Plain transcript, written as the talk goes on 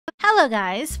Hello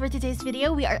guys, for today's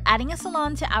video we are adding a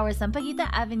salon to our Sampaguita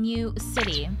Avenue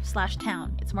city /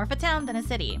 town. It's more of a town than a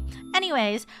city.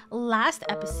 Anyways, last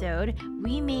episode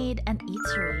we made an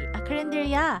eatery, a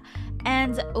carinderia.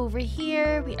 And over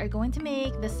here we are going to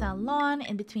make the salon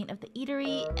in between of the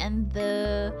eatery and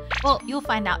the... Well, you'll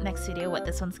find out next video what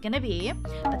this one's gonna be.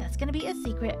 But that's gonna be a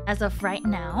secret as of right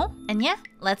now. And yeah,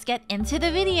 let's get into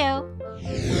the video.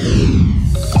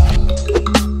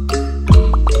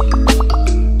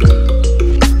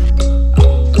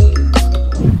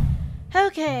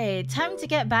 Okay, time to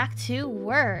get back to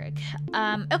work.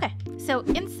 Okay, so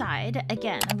inside,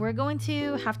 again, we're going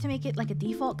to have to make it like a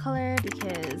default color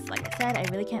because, like I said, I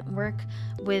really can't work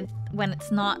with when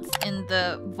it's not in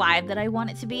the vibe that I want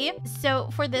it to be. So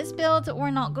for this build,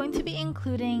 we're not going to be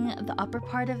including the upper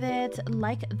part of it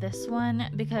like this one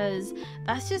because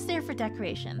that's just there for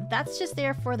decoration. That's just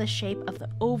there for the shape of the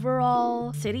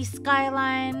overall city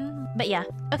skyline. But yeah,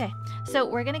 okay, so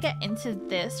we're gonna get into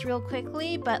this real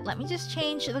quickly, but let me just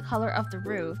change the color of the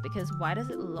roof because why does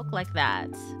it look like that?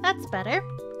 That's better.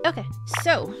 Okay,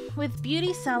 so with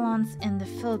beauty salons in the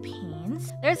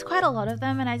Philippines, there's quite a lot of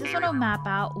them and I just want to map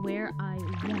out where I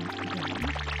want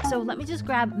them. So let me just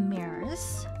grab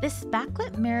mirrors. This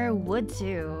backlit mirror would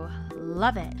do.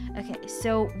 Love it. Okay,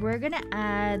 so we're gonna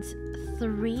add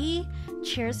 3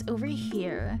 chairs over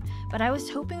here, but I was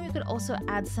hoping we could also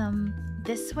add some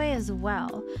this way as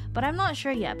well, but I'm not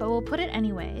sure yet, but we'll put it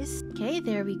anyways. Okay,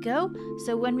 there we go.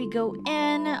 So when we go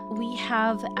in, we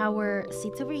have our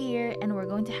seats over here and we're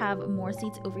going to have more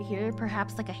seats over here,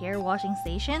 perhaps like a hair washing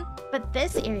station. But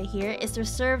this area here is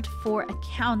reserved for a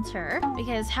counter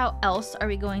because how else are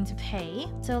we going to pay?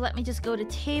 So let me just go to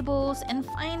tables and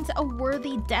find a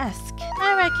worthy desk.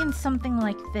 I reckon something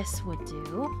like this would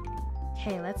do.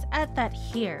 Okay, let's add that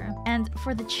here. And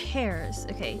for the chairs,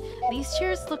 okay, these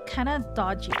chairs look kind of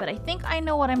dodgy, but I think I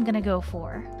know what I'm gonna go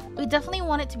for. We definitely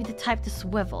want it to be the type to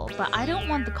swivel, but I don't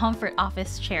want the comfort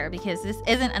office chair because this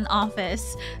isn't an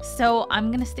office, so I'm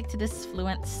gonna stick to this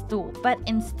fluent stool. But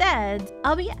instead,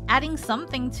 I'll be adding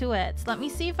something to it. Let me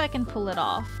see if I can pull it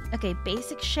off. Okay,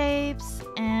 basic shapes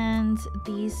and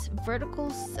these vertical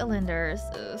cylinders.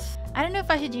 Ugh. I don't know if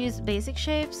I should use basic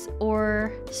shapes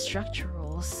or structural.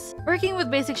 Working with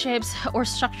basic shapes, or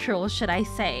structural should I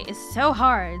say, is so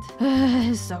hard.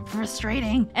 It's so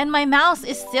frustrating. And my mouse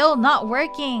is still not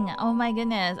working. Oh my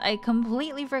goodness, I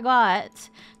completely forgot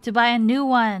to buy a new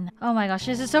one. Oh my gosh,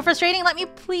 this is so frustrating. Let me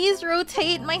please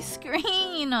rotate my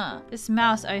screen. This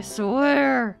mouse, I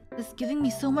swear, is giving me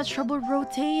so much trouble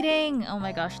rotating. Oh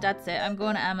my gosh, that's it. I'm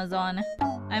going to Amazon.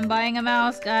 I'm buying a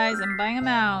mouse, guys. I'm buying a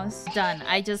mouse. Done.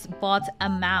 I just bought a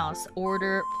mouse.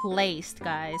 Order placed,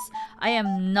 guys. I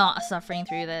am not suffering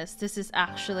through this. This is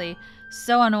actually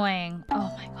so annoying.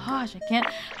 Oh my gosh, I can't.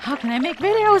 How can I make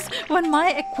videos when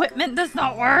my equipment does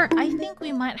not work? I think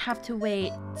we might have to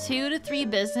wait 2 to 3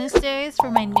 business days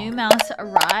for my new mouse to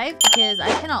arrive because I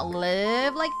cannot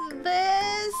live like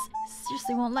this.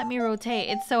 Seriously won't let me rotate.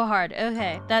 It's so hard.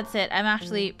 Okay, that's it. I'm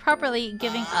actually properly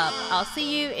giving up. I'll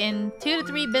see you in 2 to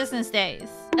 3 business days.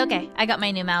 Okay, I got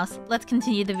my new mouse. Let's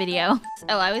continue the video.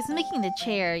 Oh, I was making the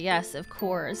chair. Yes, of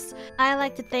course. I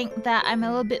like to think that I'm a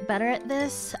little bit better at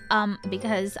this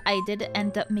because I did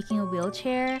end up making a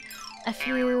wheelchair a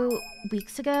few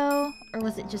weeks ago, or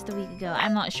was it just a week ago?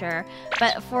 I'm not sure.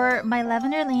 But for my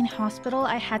Lavender Lane hospital,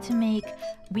 I had to make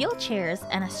wheelchairs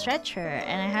and a stretcher,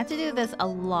 and I had to do this a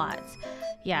lot.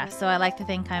 Yeah, so I like to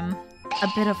think I'm a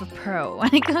bit of a pro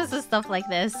when it comes to stuff like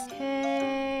this.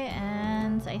 Okay,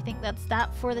 and I think that's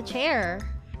that for the chair.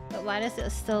 But why does it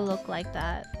still look like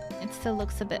that? It still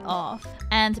looks a bit off.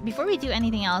 And before we do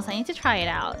anything else, I need to try it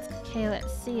out. Okay,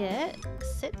 let's see it.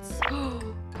 Sits.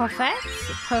 Perfect.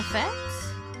 Perfect.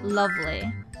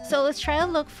 Lovely. So let's try to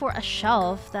look for a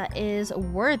shelf that is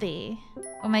worthy.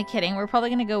 Oh, am I kidding? We're probably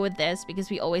gonna go with this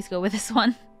because we always go with this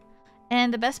one.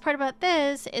 And the best part about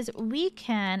this is we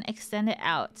can extend it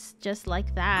out just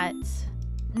like that.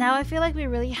 Now I feel like we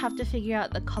really have to figure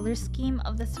out the color scheme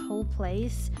of this whole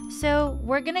place. So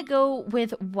we're gonna go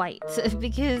with white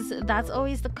because that's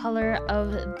always the color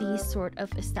of these sort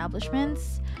of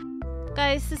establishments.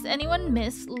 Guys, does anyone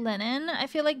miss linen? I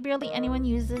feel like barely anyone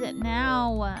uses it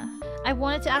now. I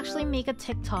wanted to actually make a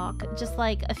TikTok just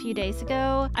like a few days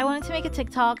ago. I wanted to make a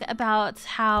TikTok about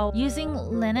how using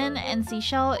linen and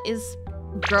seashell is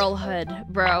girlhood,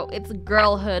 bro. It's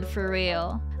girlhood for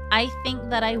real. I think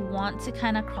that I want to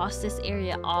kind of cross this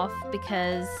area off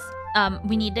because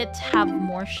we need it to have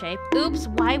more shape. Oops,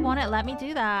 why won't it let me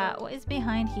do that? What is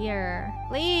behind here?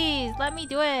 Please, let me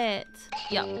do it.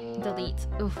 Yup, delete.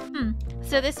 Oof.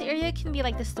 So this area can be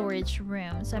like the storage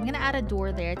room. So I'm gonna add a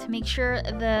door there to make sure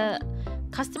the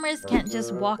customers can't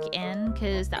just walk in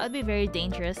because that would be very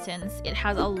dangerous since it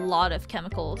has a lot of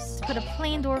chemicals. Put a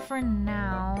plain door for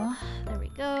now. There we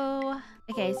go.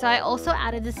 Okay, so I also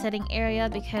added the sitting area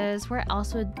because where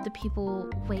else would the people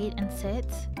wait and sit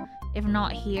if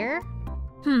not here?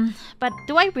 But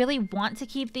do I really want to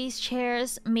keep these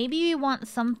chairs? Maybe we want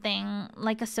something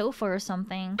like a sofa or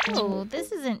something. Oh,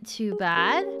 this isn't too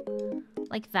bad.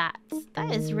 Like that.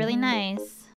 That is really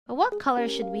nice. But what color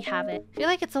should we have it? I feel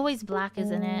like it's always black,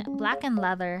 isn't it? Black and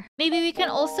leather. Maybe we can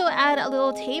also add a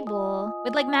little table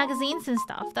with like magazines and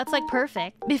stuff. That's like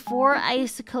perfect. Before, I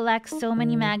used to collect so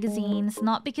many magazines,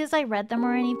 not because I read them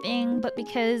or anything, but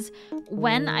because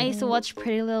when I used to watch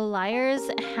Pretty Little Liars,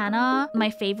 Hannah, my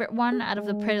favorite one out of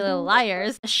the Pretty Little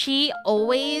Liars, she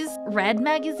always read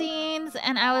magazines,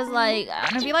 and I was like, I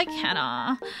want to be like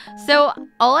Hannah. So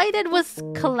all I did was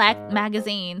collect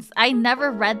magazines. I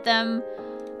never read them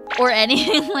or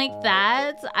anything like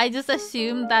that. I just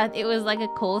assumed that it was like a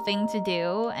cool thing to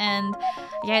do. And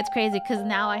yeah, it's crazy because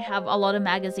now I have a lot of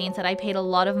magazines that I paid a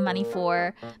lot of money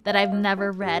for that I've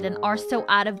never read and are so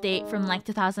out of date from like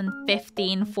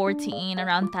 2015, 14,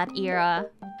 around that era.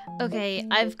 Okay,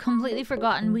 I've completely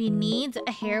forgotten we need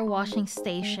a hair washing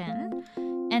station.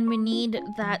 And we need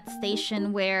that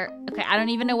station where, okay, I don't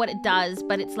even know what it does,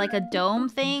 but it's like a dome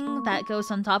thing that goes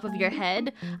on top of your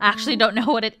head. I actually don't know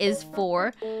what it is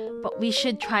for, but we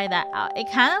should try that out.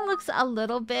 It kind of looks a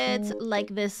little bit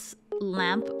like this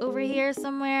lamp over here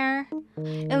somewhere.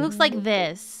 It looks like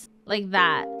this, like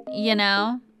that, you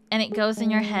know? And it goes in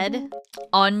your head.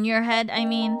 On your head, I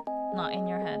mean. Not in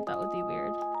your head, that would be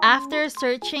weird. After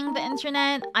searching the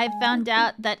internet, I found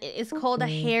out that it is called a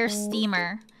hair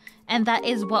steamer. And that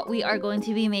is what we are going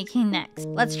to be making next.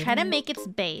 Let's try to make its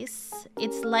base.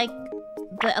 It's like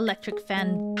the electric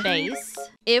fan base.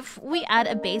 If we add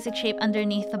a basic shape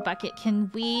underneath the bucket,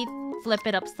 can we flip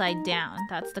it upside down?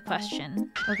 That's the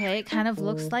question. Okay, it kind of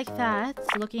looks like that.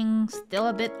 It's looking still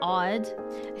a bit odd.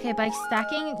 Okay, by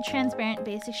stacking transparent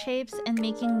basic shapes and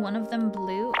making one of them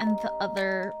blue and the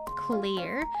other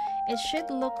clear, it should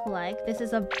look like this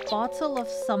is a bottle of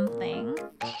something.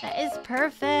 That is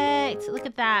perfect. Look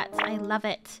at that. I love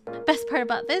it. Best part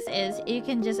about this is you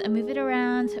can just move it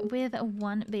around with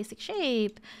one basic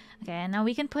shape. Okay, now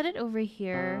we can put it over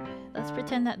here. Let's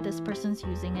pretend that this person's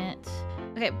using it.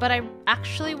 Okay, but I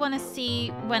actually want to see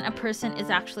when a person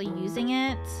is actually using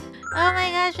it. Oh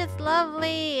my gosh, it's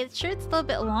lovely. It's sure it's a little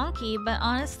bit wonky, but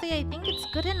honestly, I think it's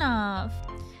good enough.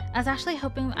 I was actually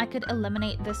hoping I could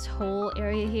eliminate this whole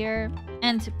area here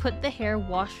and put the hair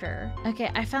washer.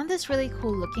 Okay, I found this really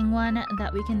cool looking one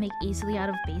that we can make easily out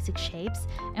of basic shapes.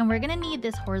 And we're gonna need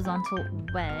this horizontal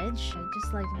wedge,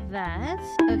 just like that.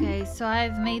 Okay, so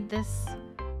I've made this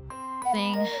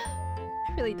thing.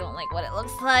 I really don't like what it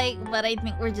looks like, but I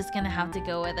think we're just gonna have to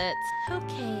go with it.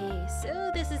 Okay, so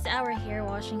this is our hair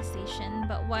washing station,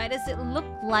 but why does it look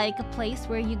like a place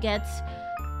where you get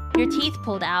your teeth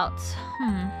pulled out?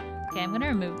 Okay, I'm gonna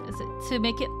remove this to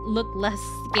make it look less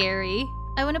scary.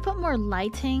 I want to put more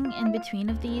lighting in between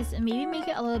of these and maybe make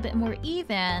it a little bit more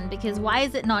even, because why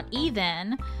is it not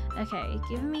even? Okay,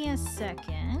 give me a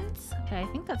second. Okay, I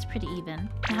think that's pretty even.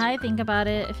 Now I think about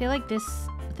it, I feel like this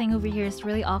thing over here is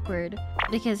really awkward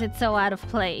because it's so out of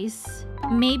place.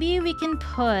 Maybe we can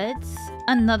put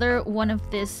another one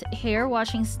of this hair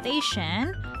washing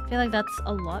station. I feel like that's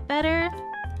a lot better.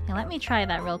 Okay, let me try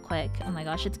that real quick. Oh my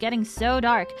gosh, it's getting so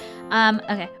dark.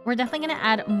 Okay, we're definitely gonna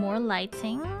add more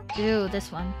lighting. Ooh,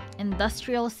 this one.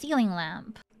 Industrial ceiling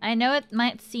lamp. I know it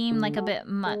might seem like a bit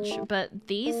much, but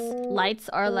these lights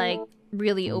are like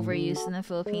really overused in the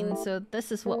Philippines, so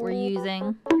this is what we're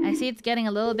using. I see it's getting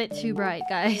a little bit too bright,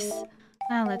 guys.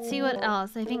 Now let's see what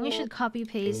else. I think we should copy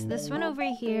paste this one over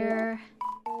here.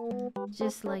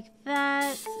 Just like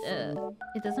that.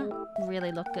 It doesn't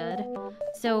really look good.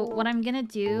 So what I'm gonna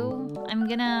do, I'm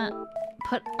gonna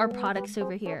put our products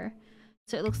over here,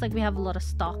 so it looks like we have a lot of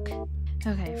stock.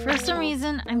 Okay, for some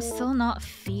reason, I'm still not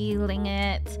feeling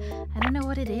it. I don't know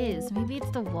what it is. Maybe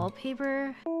it's the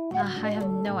wallpaper? I have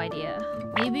no idea.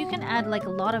 Maybe you can add like a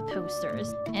lot of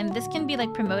posters. And this can be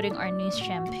like promoting our new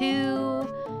shampoo.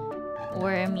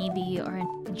 Or maybe our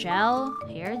gel,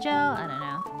 hair gel, I don't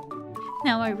know.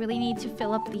 Now I really need to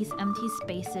fill up these empty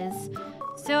spaces.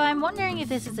 So I'm wondering if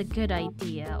this is a good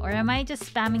idea, or am I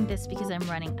just spamming this because I'm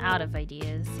running out of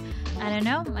ideas? I don't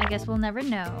know, I guess we'll never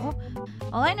know.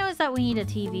 All I know is that we need a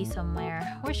TV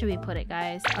somewhere. Where should we put it,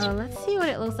 guys? Let's see what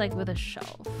it looks like with a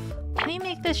shelf. Can we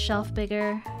make this shelf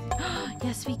bigger?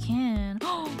 Yes, we can.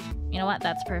 You know what?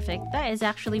 That's perfect. That is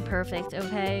actually perfect,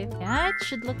 okay? Yeah, it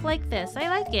should look like this. I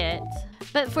like it.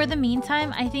 But for the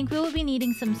meantime, I think we will be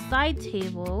needing some side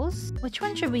tables. Which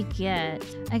one should we get?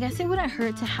 I guess it wouldn't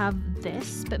hurt to have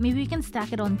this, but maybe we can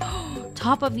stack it on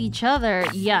top of each other.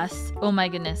 Yes. Oh my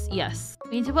goodness. Yes.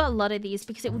 We need to put a lot of these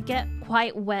because it would get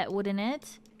quite wet, wouldn't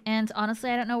it? And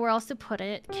honestly, I don't know where else to put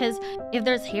it because if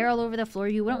there's hair all over the floor,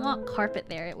 you wouldn't want carpet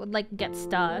there. It would like get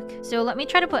stuck. So let me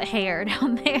try to put hair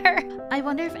down there. I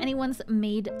wonder if anyone's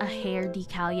made a hair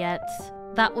decal yet.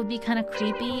 That would be kind of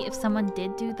creepy if someone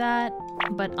did do that.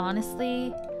 But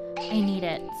honestly, I need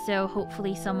it. So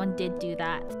hopefully someone did do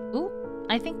that. Ooh,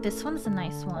 I think this one's a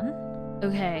nice one.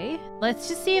 Okay, let's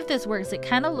just see if this works. It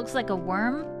kind of looks like a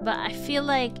worm, but I feel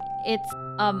like it's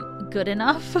good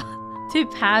enough to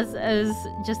pass as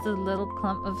just a little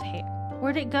clump of hair.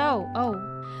 Where'd it go? Oh,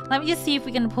 let me just see if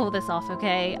we can pull this off,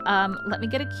 okay? Let me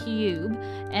get a cube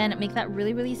and make that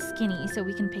really, really skinny so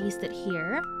we can paste it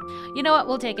here. You know what?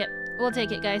 We'll take it. We'll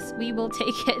take it, guys. We will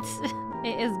take it.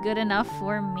 It is good enough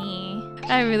for me.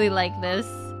 I really like this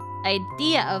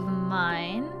idea of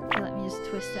mine. Okay, let me just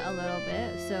twist it a little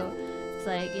bit so it's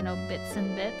like, you know, bits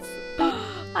and bits.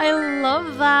 I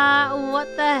love that.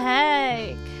 What the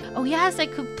heck? Oh yes, I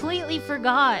completely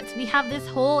forgot. We have this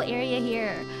whole area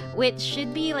here, which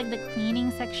should be like the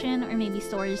cleaning section or maybe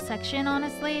storage section,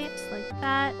 honestly. Just like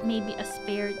that. Maybe a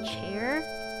spare chair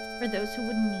for those who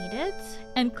would need it.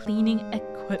 And cleaning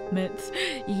equipment.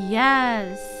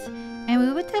 Yes. And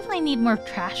we would definitely need more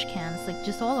trash cans, like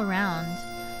just all around.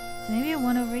 So maybe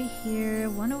one over here,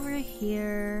 one over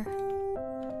here.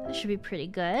 That should be pretty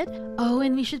good. Oh,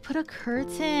 and we should put a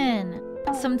curtain.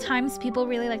 Sometimes people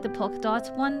really like the polka dots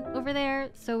one over there,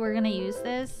 so we're gonna use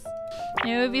this.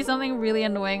 It would be something really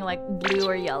annoying like blue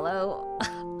or yellow.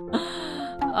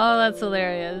 Oh, that's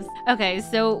hilarious. Okay,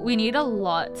 so we need a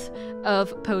lot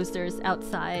of posters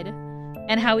outside.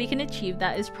 And how we can achieve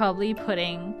that is probably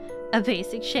putting a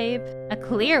basic shape, a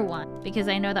clear one, because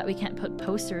I know that we can't put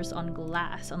posters on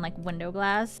glass, on like window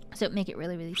glass. So make it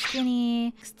really, really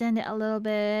skinny, extend it a little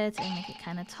bit, and make it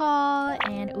kind of tall,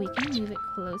 and we can move it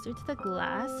closer to the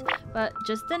glass, but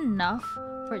just enough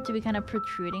for it to be kind of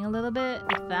protruding a little bit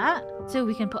like that, so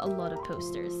we can put a lot of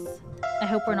posters. I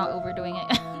hope we're not overdoing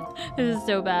it. This is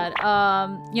so bad.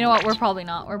 You know what? We're probably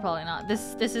not. We're probably not.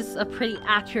 This is a pretty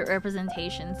accurate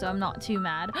representation, so I'm not too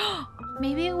mad.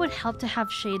 Maybe it would help to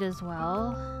have shade as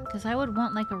well, because I would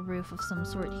want like a roof of some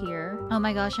sort here. Oh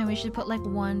my gosh, and we should put like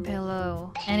one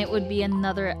pillow, and it would be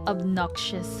another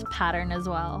obnoxious pattern as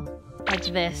well, like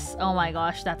this. Oh my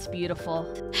gosh, that's beautiful.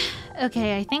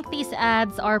 Okay, I think these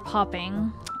ads are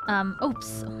popping.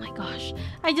 Oops, oh my gosh,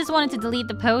 I just wanted to delete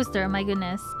the poster. My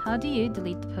goodness, how do you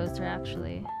delete the poster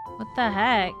actually? What the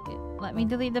heck? Let me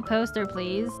delete the poster,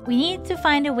 please. We need to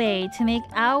find a way to make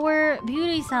our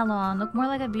beauty salon look more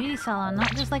like a beauty salon,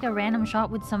 not just like a random shop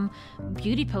with some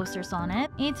beauty posters on it.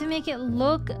 We need to make it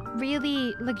look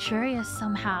really luxurious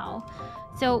somehow.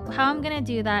 So how I'm gonna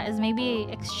do that is maybe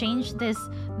exchange this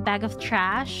bag of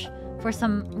trash for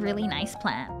some really nice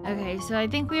plant. Okay, so I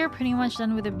think we are pretty much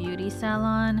done with the beauty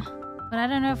salon, but I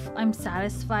don't know if I'm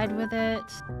satisfied with it.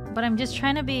 But I'm just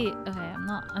trying to be okay.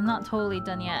 I'm not totally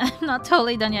done yet. I'm not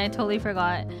totally done yet. I totally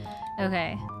forgot.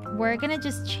 Okay, we're gonna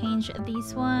just change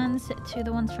these ones to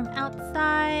the ones from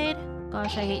outside.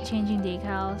 Gosh, I hate changing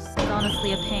decals. It's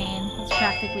honestly a pain. It's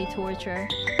practically torture.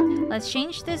 Let's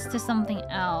change this to something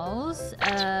else.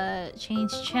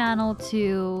 Change channel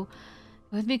to...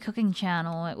 It would be cooking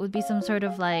channel. It would be some sort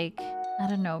of like... I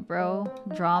don't know, bro.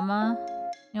 Drama.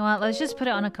 You know what? Let's just put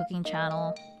it on a cooking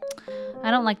channel. I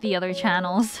don't like the other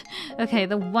channels. Okay,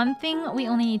 the one thing we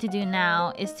only need to do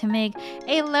now is to make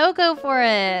a logo for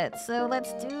it. So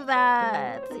let's do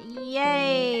that.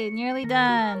 Yay! Nearly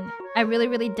done. I really,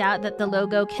 really doubt that the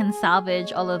logo can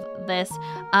salvage all of this.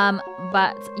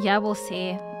 But yeah, we'll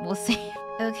see. We'll see.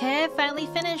 Okay, I finally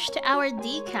finished our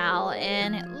decal,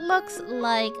 and it looks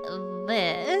like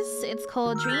this. It's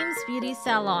called Dreams Beauty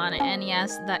Salon, and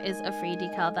yes, that is a free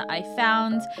decal that I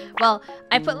found. Well,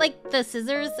 I put like the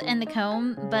scissors and the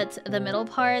comb, but the middle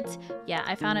part, yeah,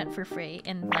 I found it for free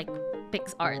in like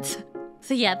PixArt.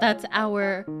 So yeah, that's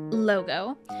our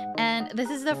logo, and this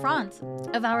is the front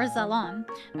of our salon.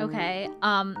 Okay,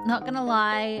 not gonna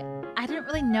lie, I didn't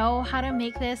really know how to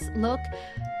make this look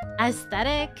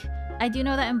aesthetic. I do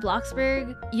know that in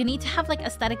BLOXBURG, you need to have like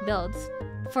aesthetic builds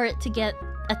for it to get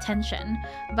attention.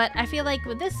 But I feel like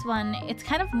with this one, it's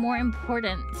kind of more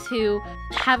important to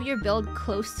have your build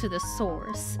close to the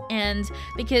source. And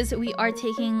because we are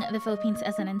taking the Philippines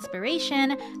as an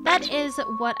inspiration, that is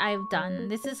what I've done.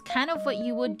 This is kind of what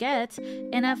you would get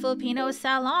in a Filipino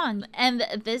salon. And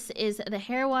this is the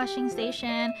hair washing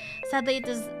station. Sadly, it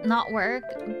does not work,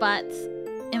 but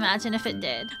imagine if it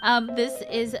did. This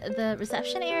is the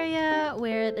reception area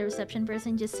where the reception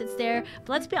person just sits there.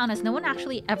 But let's be honest, no one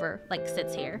actually ever like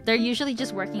sits here. They're usually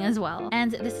just working as well.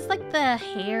 And this is like the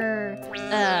hair,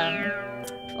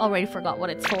 already forgot what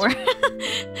it's for.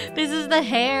 This is the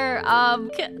hair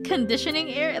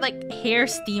conditioning area, like hair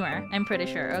steamer, I'm pretty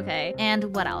sure. Okay.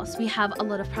 And what else? We have a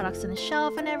lot of products on the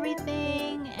shelf and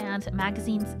everything, and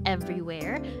magazines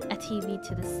everywhere, a TV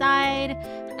to the side,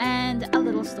 and a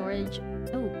little storage.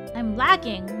 Oh, I'm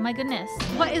lagging. My goodness.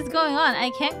 What is going on?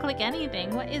 I can't click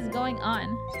anything. What is going on?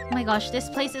 Oh my gosh, this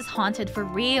place is haunted for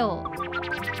real.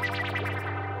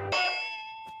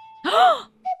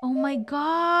 Oh my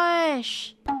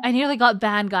gosh. I nearly got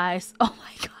banned, guys. Oh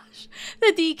my gosh.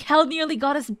 The decal nearly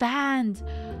got us banned.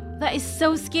 That is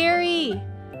so scary.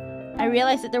 I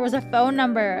realized that there was a phone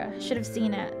number. Should have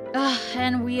seen it. Ugh,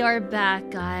 and we are back,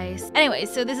 guys. Anyway,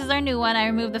 so this is our new one. I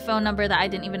removed the phone number that I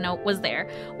didn't even know was there.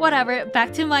 Whatever,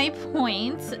 back to my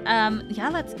point. Yeah,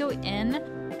 let's go in.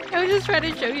 I was just trying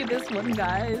to show you this one,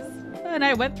 guys. And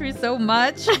I went through so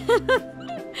much.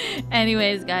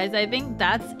 Anyways, guys, I think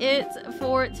that's it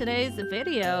for today's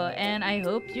video. And I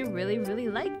hope you really, really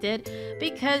liked it,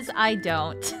 because I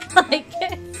don't like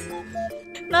it.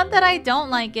 Not that I don't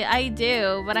like it, I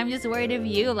do, but I'm just worried if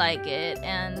you like it,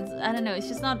 and I don't know, it's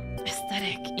just not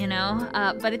aesthetic, you know?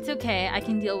 But it's okay, I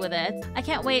can deal with it. I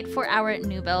can't wait for our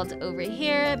new build over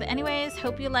here. But anyways,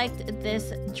 hope you liked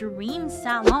this dream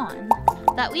salon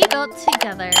that we built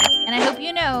together, and I hope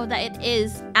you know that it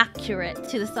is accurate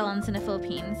to the salons in the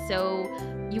Philippines, so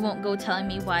you won't go telling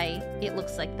me why it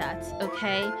looks like that,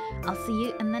 okay? I'll see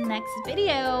you in the next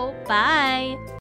video. Bye!